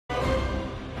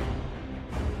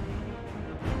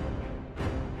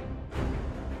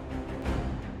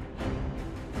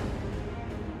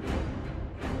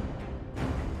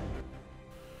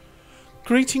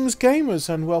Greetings gamers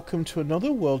and welcome to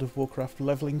another World of Warcraft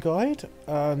leveling guide,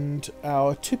 and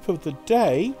our tip of the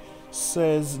day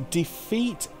says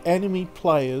defeat enemy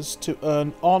players to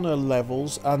earn honor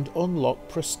levels and unlock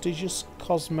prestigious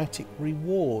cosmetic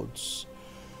rewards.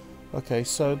 Okay,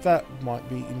 so that might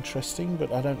be interesting,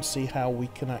 but I don't see how we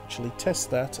can actually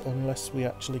test that unless we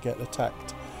actually get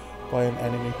attacked by an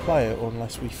enemy player, or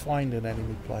unless we find an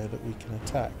enemy player that we can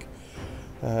attack.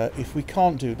 If we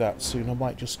can't do that soon, I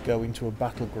might just go into a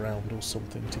battleground or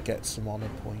something to get some honor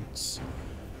points.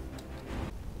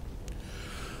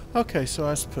 Okay, so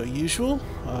as per usual,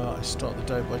 I start the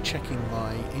day by checking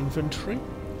my inventory.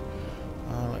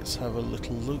 Let's have a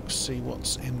little look, see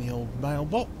what's in the old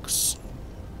mailbox.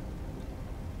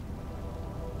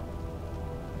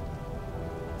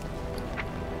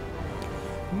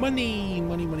 Money,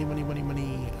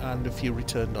 and a few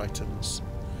returned items.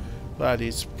 That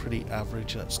is pretty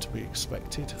average, that's to be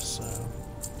expected, so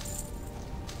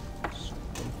just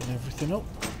open everything up.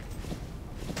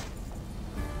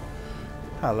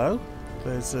 Hello,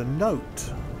 there's a note.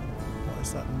 What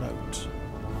is that note?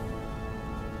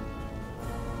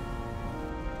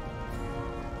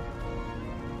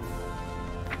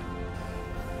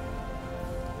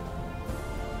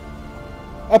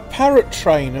 A parrot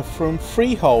trainer from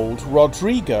Freehold,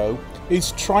 Rodrigo,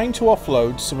 is trying to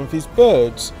offload some of his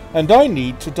birds, and I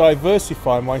need to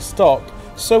diversify my stock,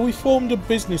 so we formed a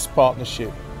business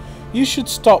partnership. You should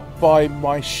stop by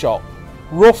my shop,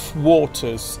 Rough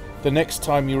Waters, the next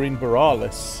time you're in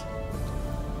Borealis.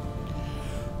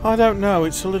 I don't know,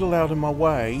 it's a little out of my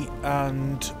way,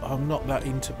 and I'm not that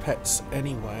into pets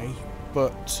anyway,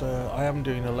 but I am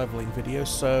doing a leveling video,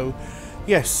 so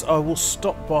yes, I will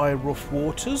stop by Rough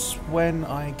Waters when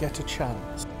I get a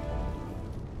chance.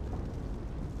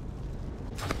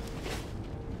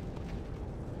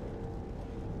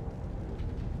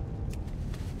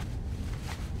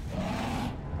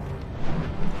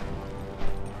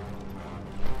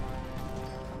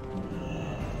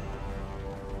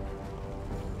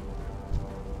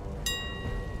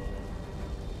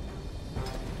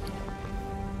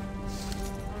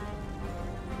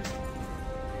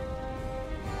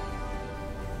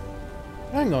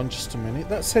 Hang on just a minute,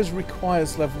 that says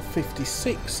requires level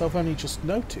 56, I've only just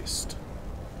noticed.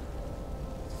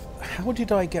 How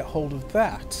did I get hold of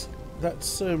that?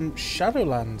 That's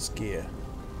Shadowlands gear.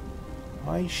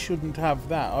 I shouldn't have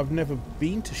that, I've never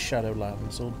been to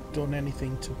Shadowlands or done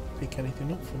anything to pick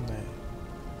anything up from there.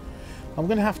 I'm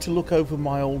going to have to look over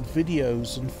my old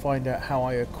videos and find out how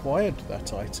I acquired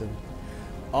that item.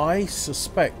 I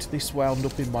suspect this wound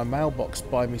up in my mailbox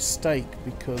by mistake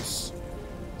because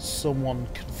someone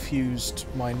confused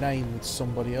my name with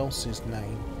somebody else's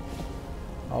name.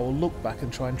 I will look back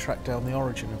and try and track down the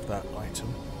origin of that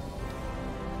item.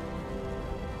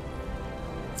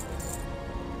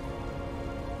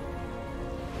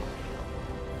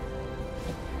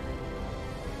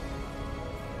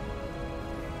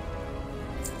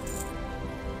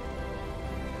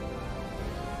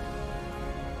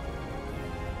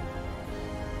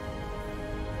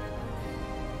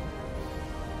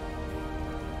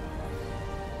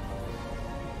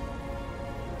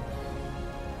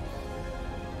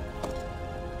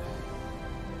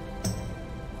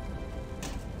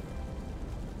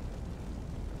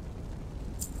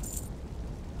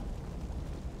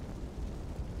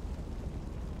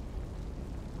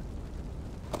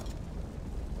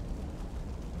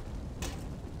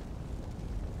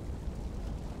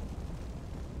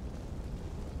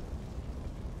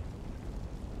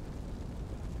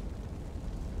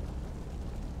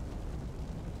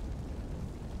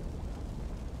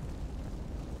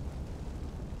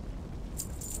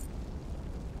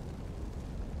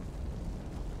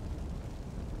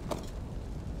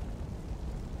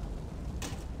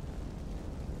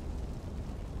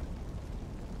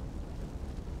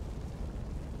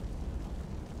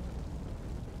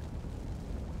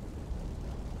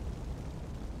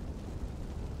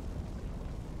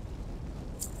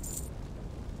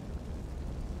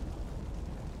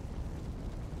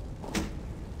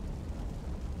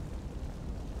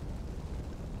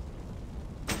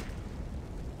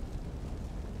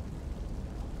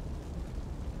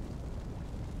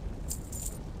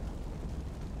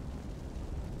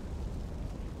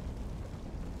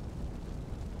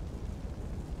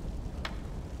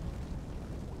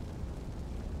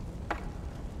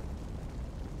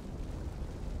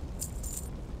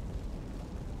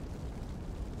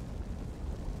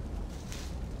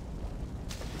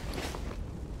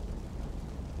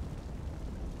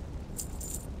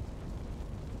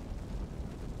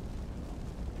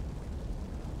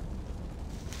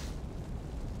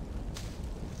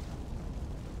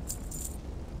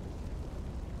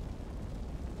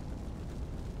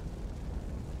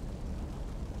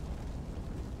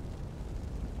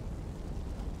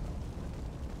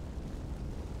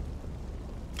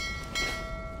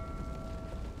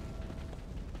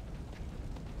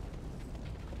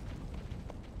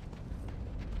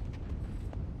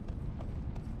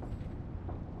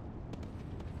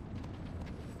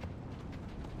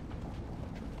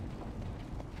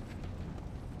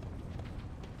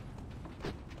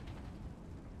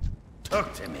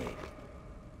 Talk to me.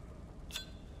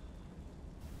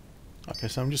 Okay,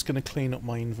 so I'm just going to clean up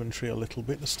my inventory a little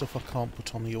bit. The stuff I can't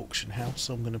put on the auction house,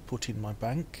 I'm going to put in my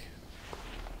bank.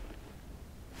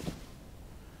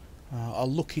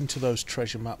 I'll look into those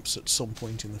treasure maps at some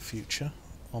point in the future.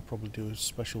 I'll probably do a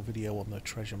special video on the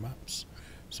treasure maps,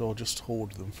 so I'll just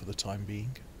hoard them for the time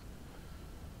being.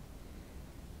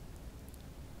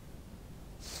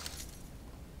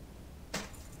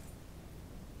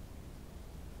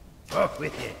 Talk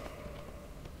with you.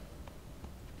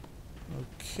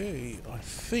 Okay, I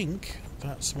think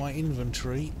that's my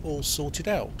inventory all sorted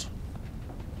out.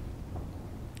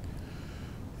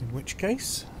 In which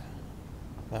case,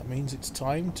 that means it's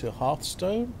time to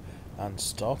Hearthstone and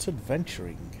start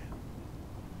adventuring.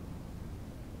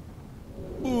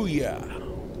 Ooh yeah!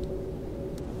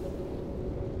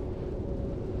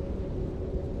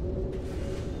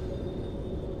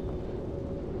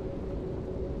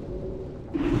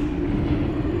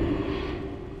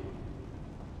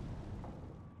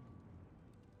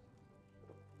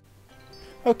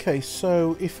 Okay,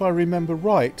 so if I remember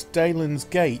right, Daelen's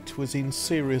Gate was in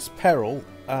serious peril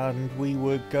and we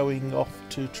were going off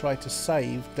to try to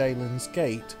save Daelen's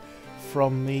Gate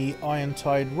from the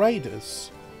Irontide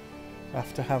Raiders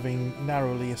after having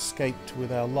narrowly escaped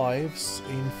with our lives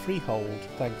in Freehold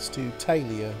thanks to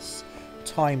Talia's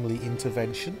timely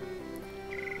intervention.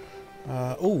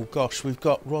 Oh gosh, we've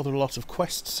got rather a lot of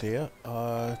quests here.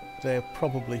 They're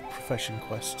probably profession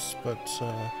quests, but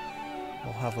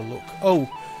I'll have a look. Oh,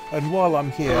 and while I'm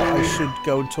here, I should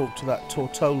go and talk to that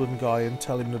Tortolan guy and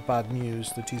tell him the bad news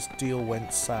that his deal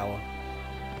went sour.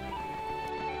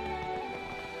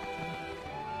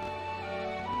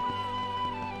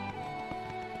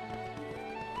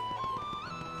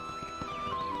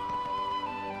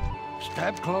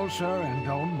 Step closer and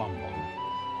don't mumble.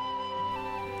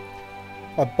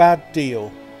 A bad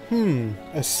deal.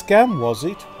 A scam was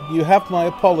it? You have my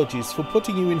apologies for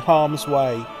putting you in harm's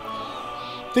way.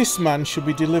 This man should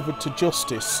be delivered to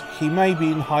justice. He may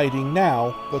be in hiding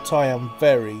now, but I am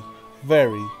very,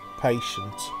 very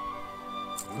patient.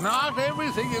 Not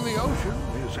everything in the ocean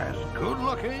is as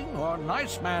good-looking or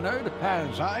nice-mannered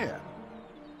as I am.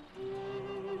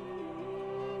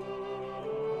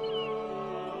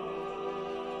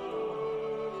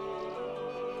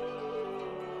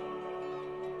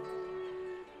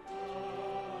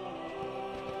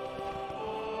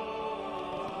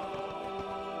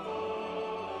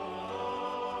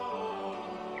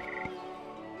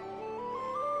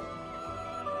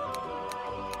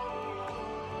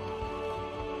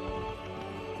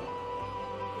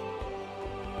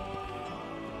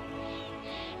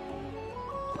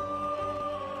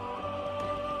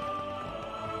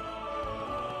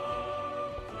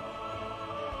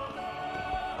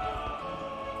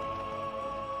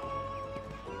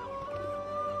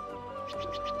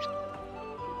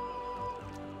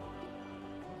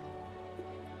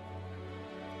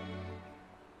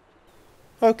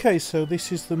 Okay, so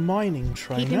this is the mining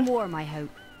trainer. Keeping warm, I hope.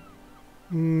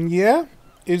 Yeah?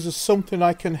 Is there something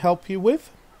I can help you with?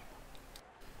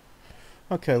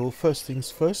 Okay, well, first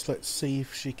things first, let's see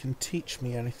if she can teach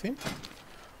me anything.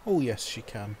 Oh, yes, she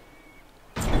can.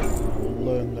 We'll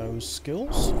learn those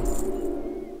skills.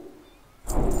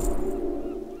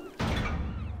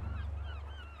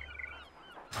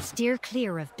 Steer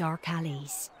clear of dark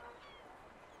alleys.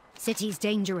 City's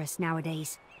dangerous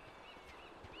nowadays.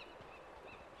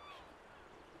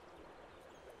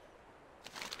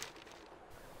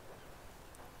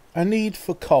 A need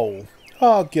for coal.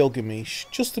 Ah, Gilgamesh,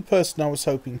 just the person I was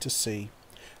hoping to see.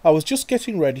 I was just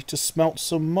getting ready to smelt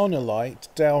some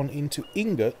monolite down into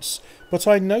ingots, but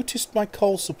I noticed my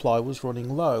coal supply was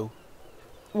running low.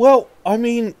 Well, I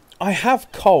mean, I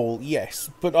have coal, yes,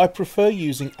 but I prefer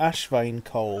using ashvane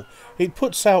coal. It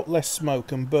puts out less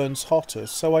smoke and burns hotter,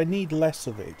 so I need less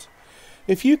of it.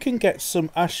 If you can get some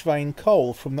ashvane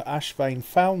coal from the ashvane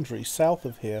foundry south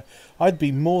of here, I'd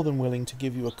be more than willing to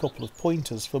give you a couple of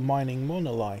pointers for mining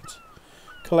monolite.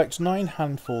 Collect 9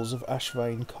 handfuls of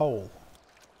ashvane coal.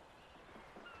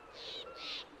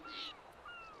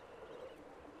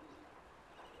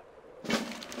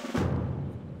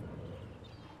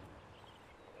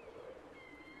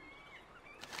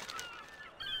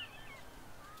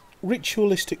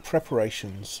 Ritualistic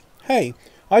preparations. Hey,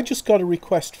 I just got a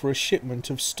request for a shipment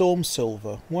of storm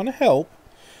silver. Wanna help?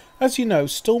 As you know,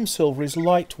 storm silver is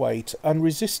lightweight and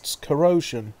resists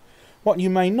corrosion. What you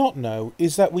may not know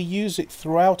is that we use it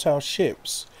throughout our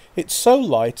ships. It's so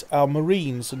light our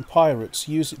marines and pirates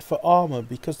use it for armour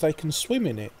because they can swim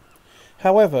in it.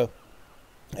 However,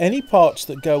 Any parts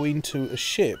that go into a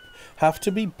ship have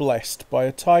to be blessed by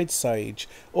a tide sage,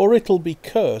 or it'll be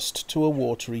cursed to a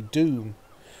watery doom.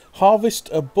 Harvest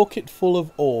a bucket full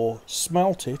of ore,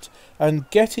 smelt it, and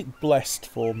get it blessed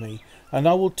for me, and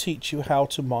I will teach you how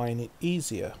to mine it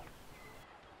easier.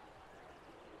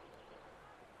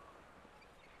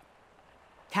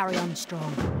 Carry on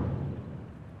strong.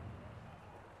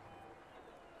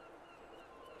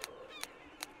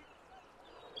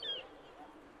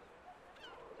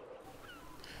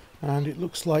 And it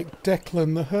looks like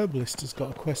Daelen the herbalist has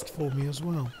got a quest for me as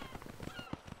well.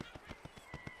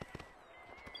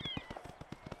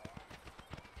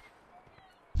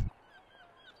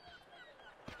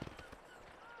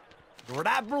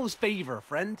 Radbro's fever,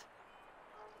 friend.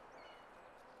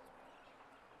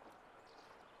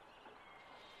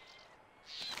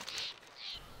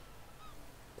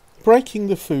 Breaking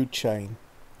the food chain.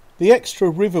 The extra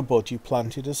river bud you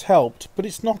planted has helped, but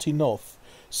it's not enough.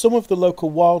 Some of the local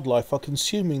wildlife are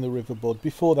consuming the river bud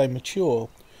before they mature.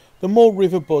 The more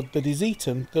river bud that is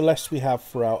eaten, the less we have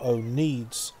for our own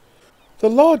needs. The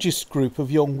largest group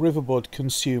of young river bud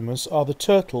consumers are the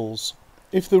turtles.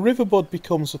 If the river bud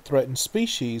becomes a threatened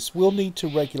species, we'll need to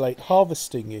regulate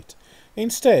harvesting it.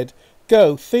 Instead,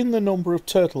 go thin the number of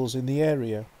turtles in the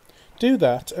area. Do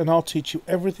that and I'll teach you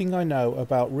everything I know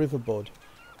about river bud.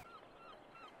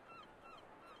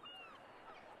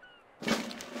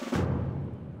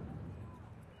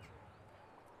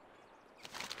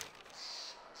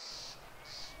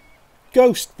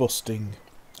 Ghost busting.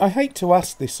 I hate to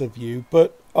ask this of you,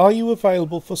 but are you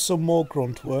available for some more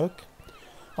grunt work?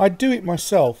 I'd do it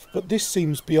myself, but this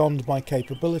seems beyond my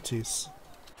capabilities.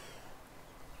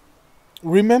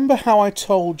 Remember how I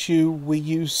told you we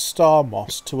use star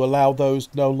moss to allow those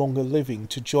no longer living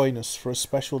to join us for a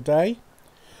special day?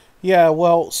 Yeah,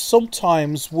 well,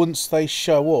 sometimes once they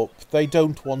show up, they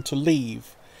don't want to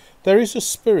leave. There is a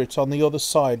spirit on the other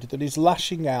side that is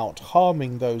lashing out,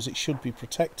 harming those it should be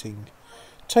protecting.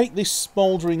 Take this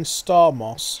smouldering star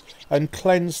moss and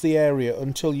cleanse the area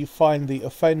until you find the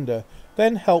offender,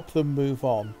 then help them move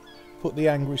on. Put the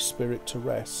angry spirit to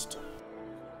rest.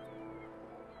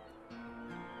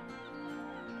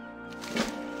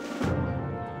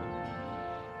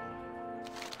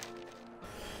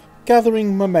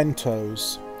 Gathering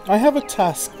mementos. I have a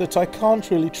task that I can't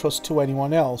really trust to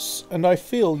anyone else, and I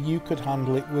feel you could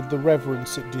handle it with the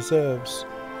reverence it deserves.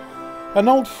 An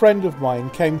old friend of mine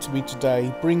came to me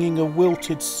today bringing a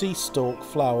wilted sea stalk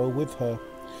flower with her.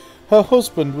 Her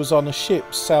husband was on a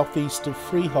ship southeast of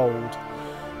Freehold.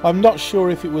 I'm not sure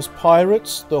if it was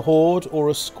pirates, the Horde or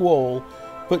a squall,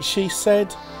 but she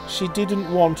said she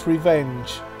didn't want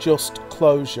revenge, just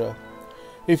closure.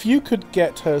 If you could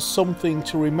get her something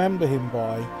to remember him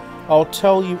by, I'll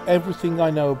tell you everything I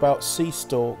know about sea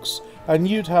stalks and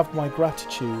you'd have my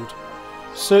gratitude.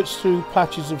 Search through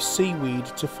patches of seaweed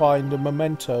to find a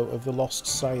memento of the lost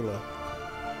sailor.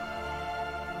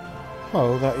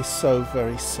 Oh, that is so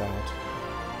very sad.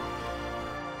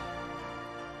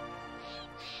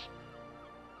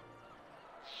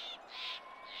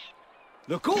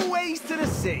 Look always to the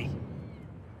sea.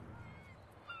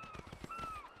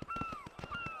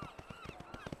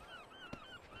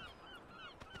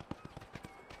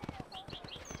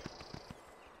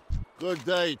 Good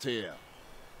day to you.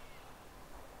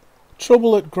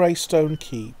 Trouble at Greystone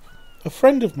Keep. A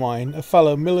friend of mine, a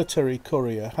fellow military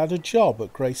courier, had a job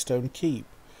at Greystone Keep.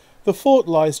 The fort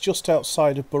lies just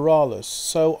outside of Boralis,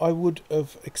 so I would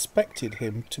have expected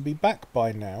him to be back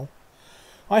by now.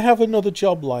 I have another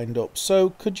job lined up, so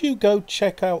could you go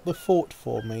check out the fort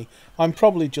for me? I'm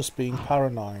probably just being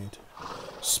paranoid.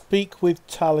 Speak with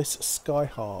Talis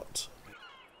Skyheart.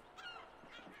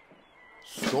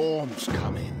 Storm's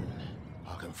coming.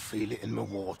 I can feel it in my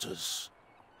waters.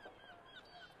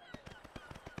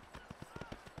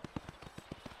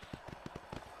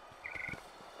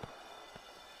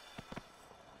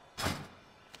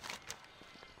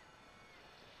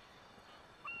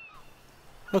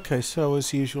 Okay, so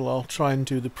as usual I'll try and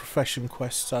do the profession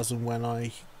quests as and when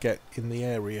I get in the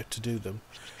area to do them.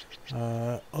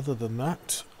 Other than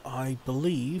that, I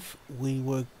believe we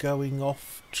were going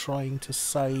off trying to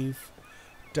save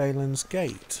Daelen's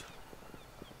Gate.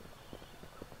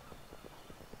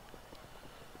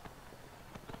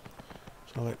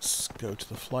 So let's go to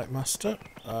the Flight Master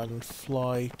and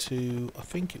fly to, I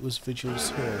think it was Vigil's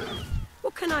Hill.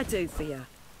 What can I do for you?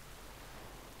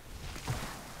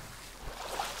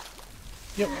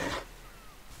 Yep.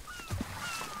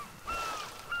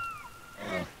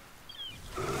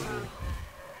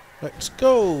 Let's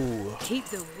go. Keep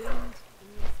the wind.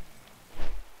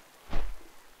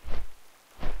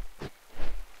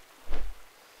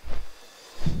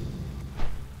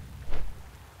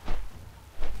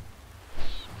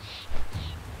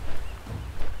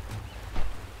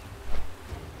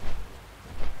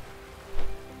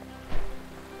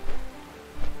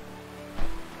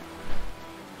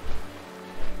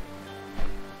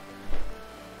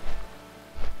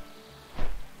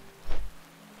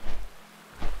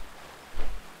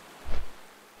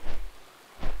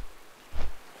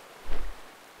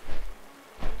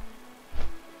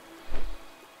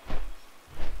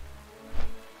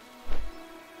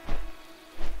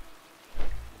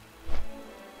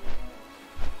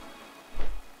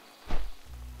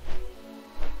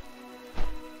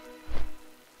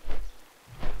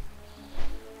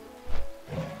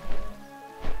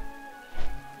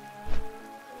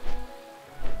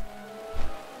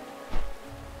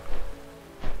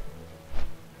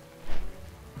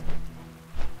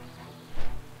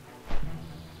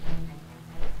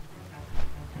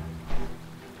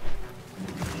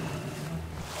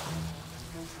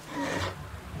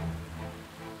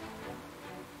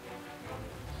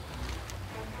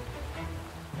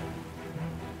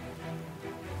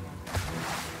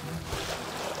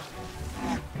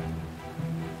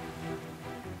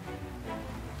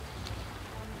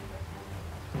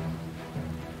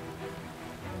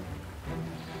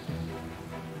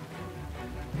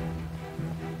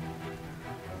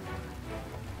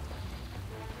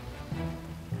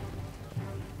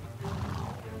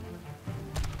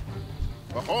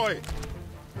 Ahoy!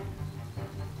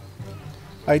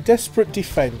 A desperate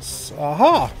defence.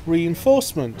 Aha!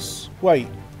 Reinforcements. Wait,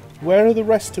 where are the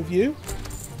rest of you?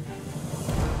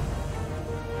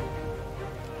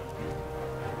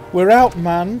 We're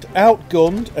outmanned,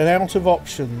 outgunned, and out of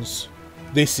options.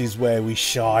 This is where we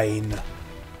shine.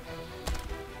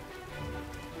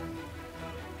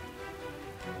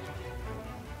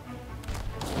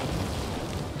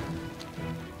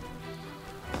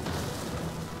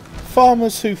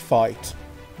 Farmers who fight.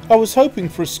 I was hoping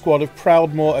for a squad of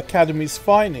Proudmoore Academy's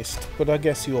finest, but I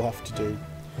guess you'll have to do.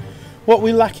 What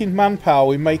we lack in manpower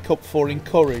we make up for in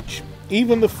courage.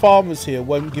 Even the farmers here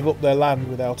won't give up their land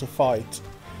without a fight.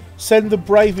 Send the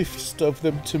bravest of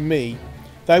them to me.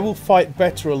 They will fight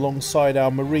better alongside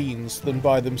our marines than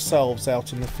by themselves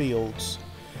out in the fields.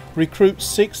 Recruit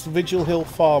 6 Vigil Hill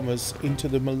farmers into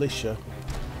the militia.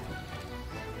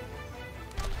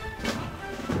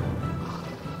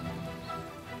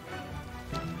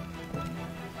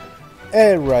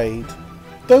 Air raid.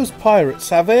 Those pirates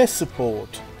have air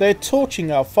support. They're torching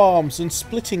our farms and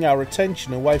splitting our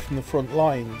attention away from the front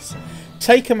lines.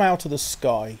 Take them out of the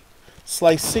sky.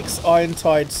 Slay 6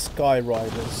 Iron-Tide Sky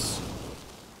Riders.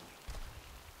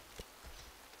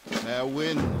 Fair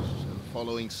winds and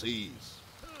following seas.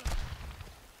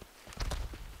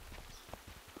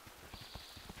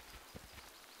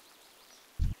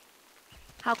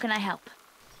 How can I help?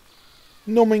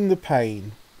 Numbing the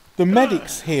pain. The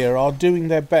medics here are doing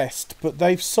their best, but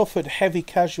they've suffered heavy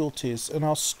casualties and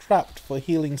are strapped for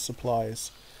healing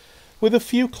supplies. With a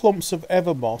few clumps of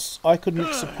evermoss, I could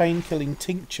mix a pain-killing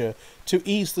tincture to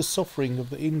ease the suffering of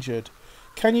the injured.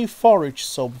 Can you forage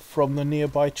some from the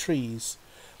nearby trees?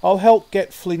 I'll help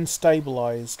get Flynn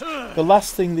stabilised. The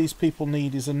last thing these people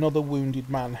need is another wounded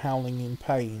man howling in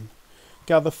pain.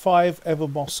 Gather 5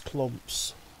 evermoss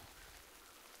clumps.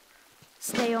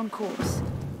 Stay on course.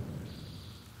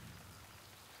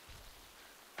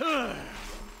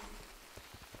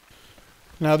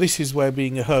 Now this is where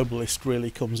being a herbalist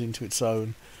really comes into its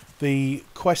own. The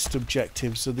quest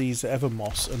objectives are these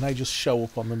evermoss and they just show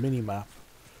up on the minimap,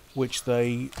 which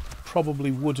they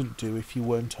probably wouldn't do if you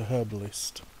weren't a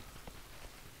herbalist.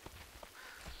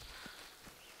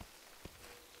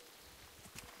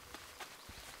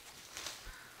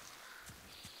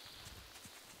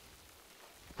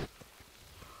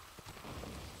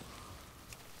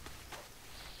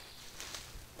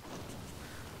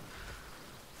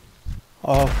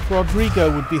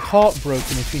 Rodrigo would be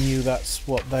heartbroken if he knew that's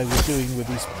what they were doing with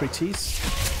his pretties.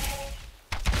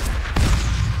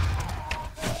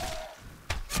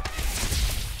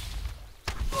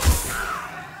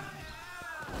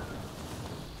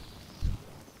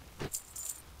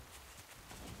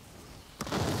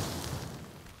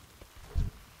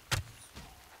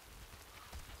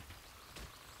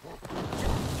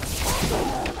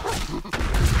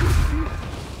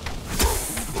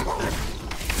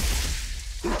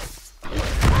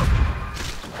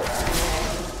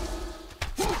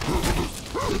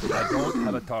 I don't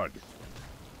have a target.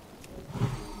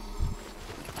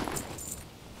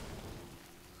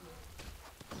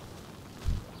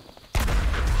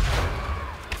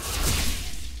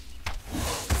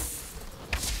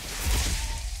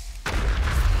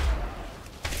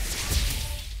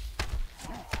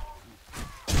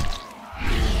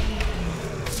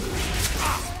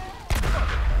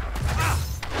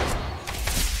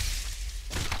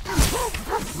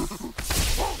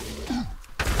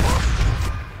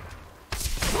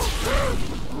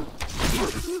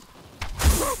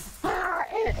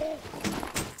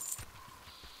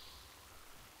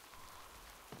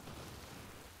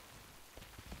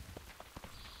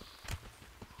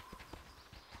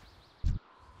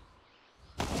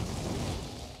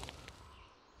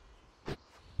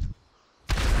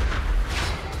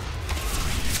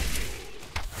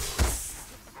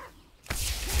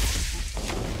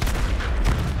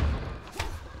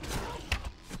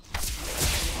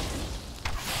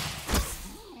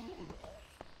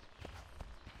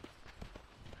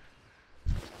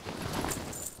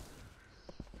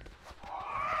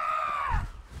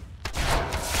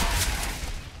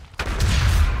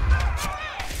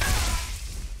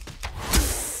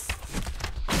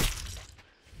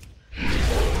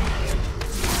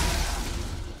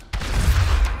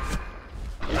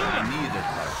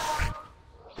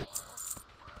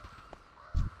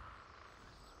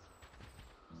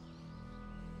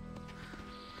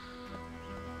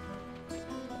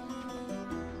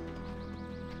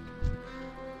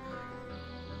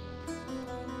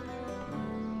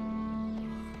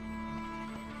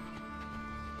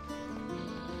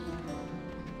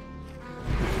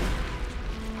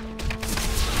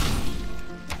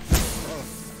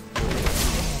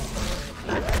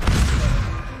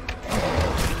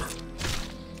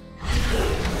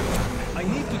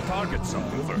 to target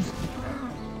something first.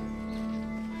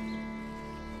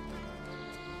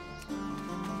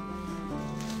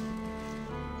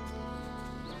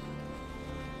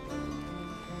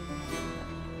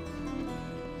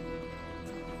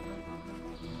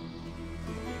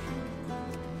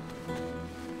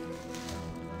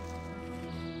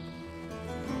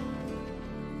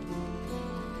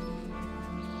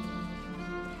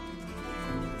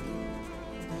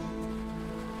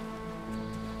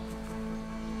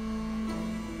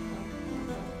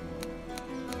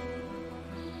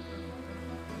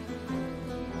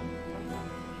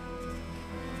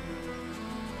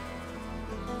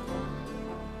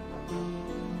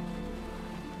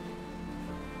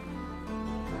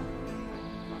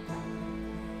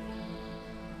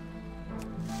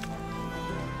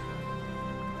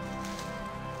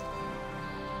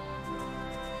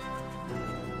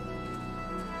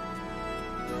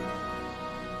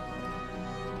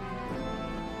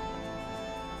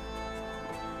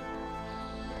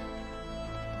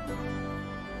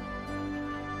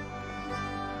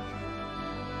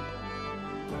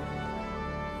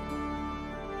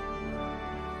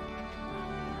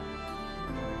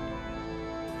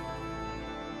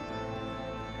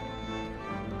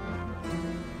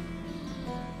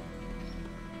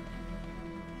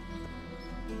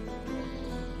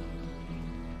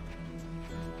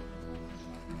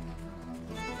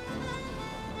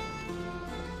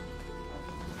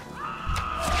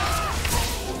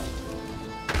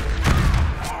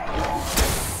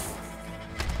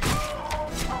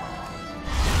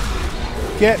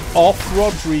 Get off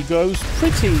Rodrigo's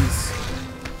pretties!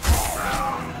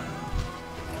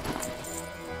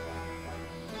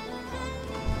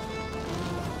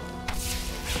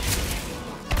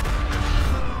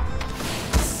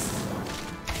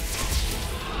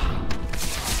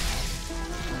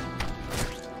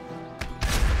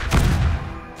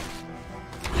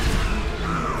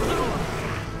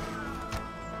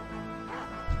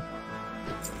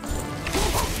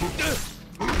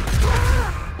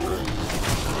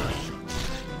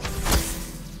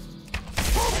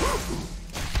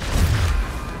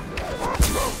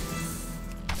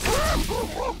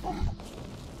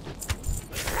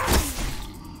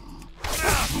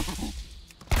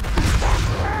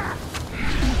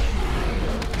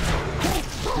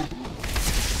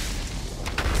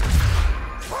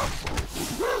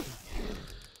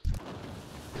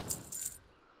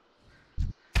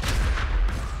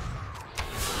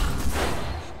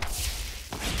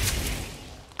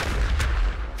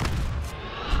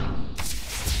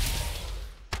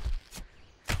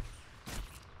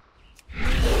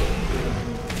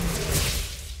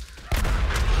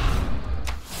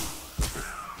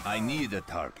 I need a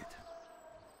target.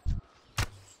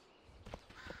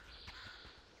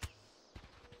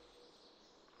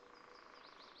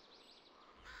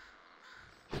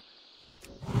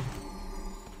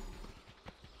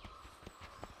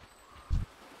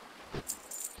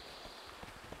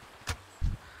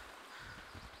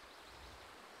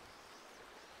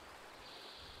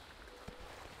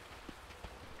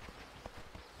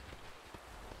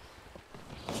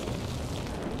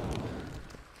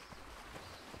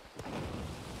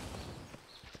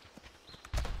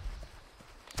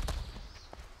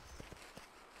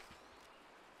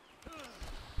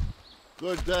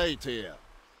 Good day to you.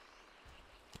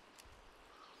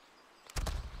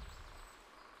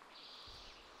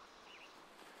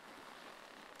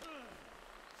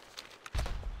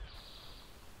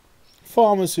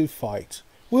 Farmers who fight.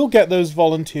 We'll get those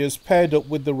volunteers paired up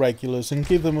with the regulars and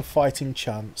give them a fighting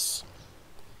chance.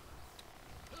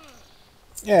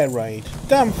 Air raid.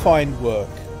 Damn fine work.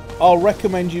 I'll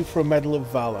recommend you for a Medal of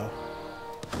Valor.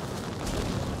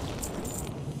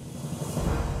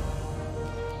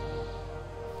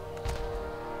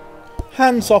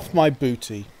 Hands off my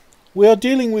booty. We are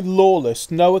dealing with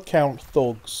lawless, no-account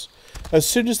thugs. As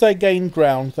soon as they gained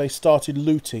ground, they started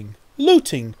looting.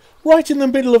 Looting! Right in the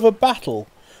middle of a battle!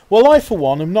 Well, I for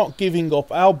one am not giving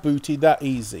up our booty that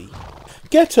easy.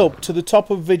 Get up to the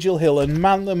top of Vigil Hill and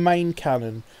man the main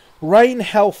cannon. Rain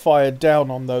hellfire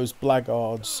down on those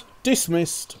blackguards.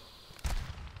 Dismissed.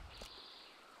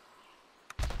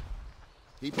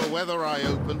 Keep a weather eye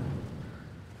open.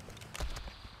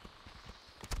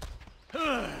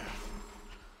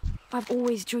 I've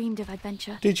always dreamed of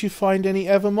adventure. Did you find any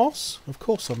Evermoss? Of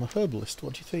course, I'm a herbalist.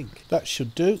 What do you think? That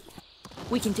should do.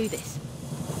 We can do this.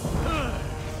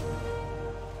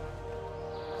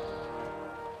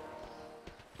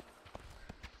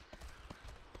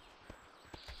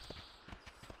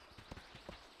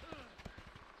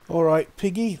 Alright,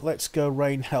 Piggy, let's go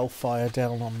rain hellfire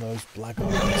down on those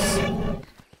blackguards.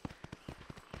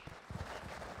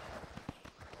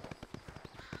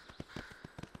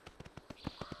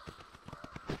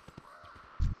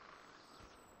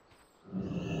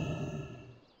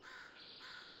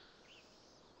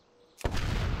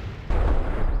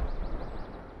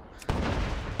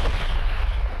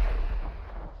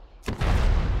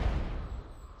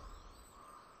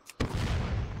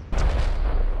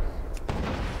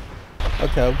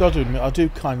 Okay, I've got to admit, I do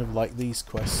kind of like these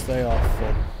quests. They are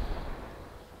fun.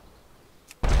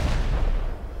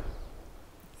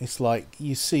 It's like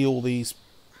you see all these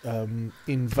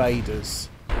invaders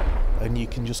and you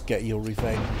can just get your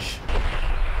revenge.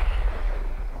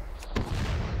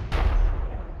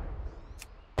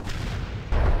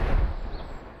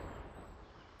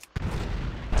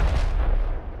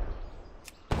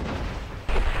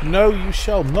 No, you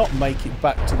shall not make it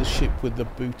back to the ship with the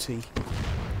booty.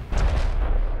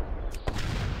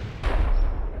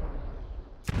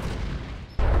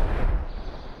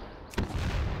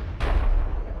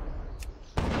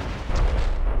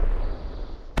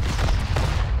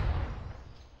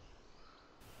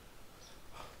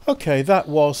 Okay, that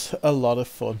was a lot of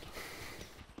fun.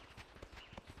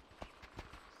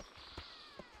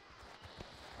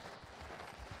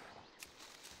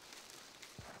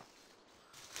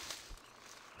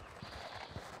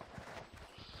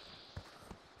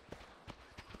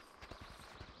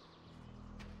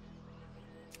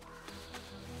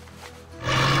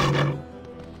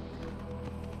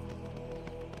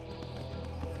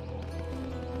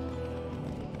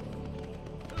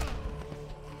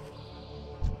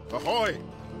 Ahoy!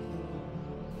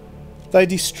 They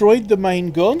destroyed the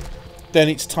main gun, then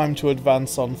it's time to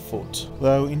advance on foot.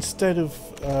 Though instead of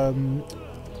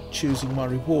choosing my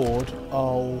reward,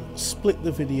 I'll split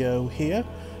the video here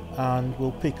and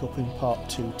we'll pick up in part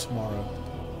 2 tomorrow.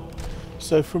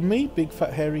 So from me, Big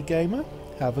Fat Hairy Gamer,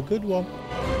 have a good one.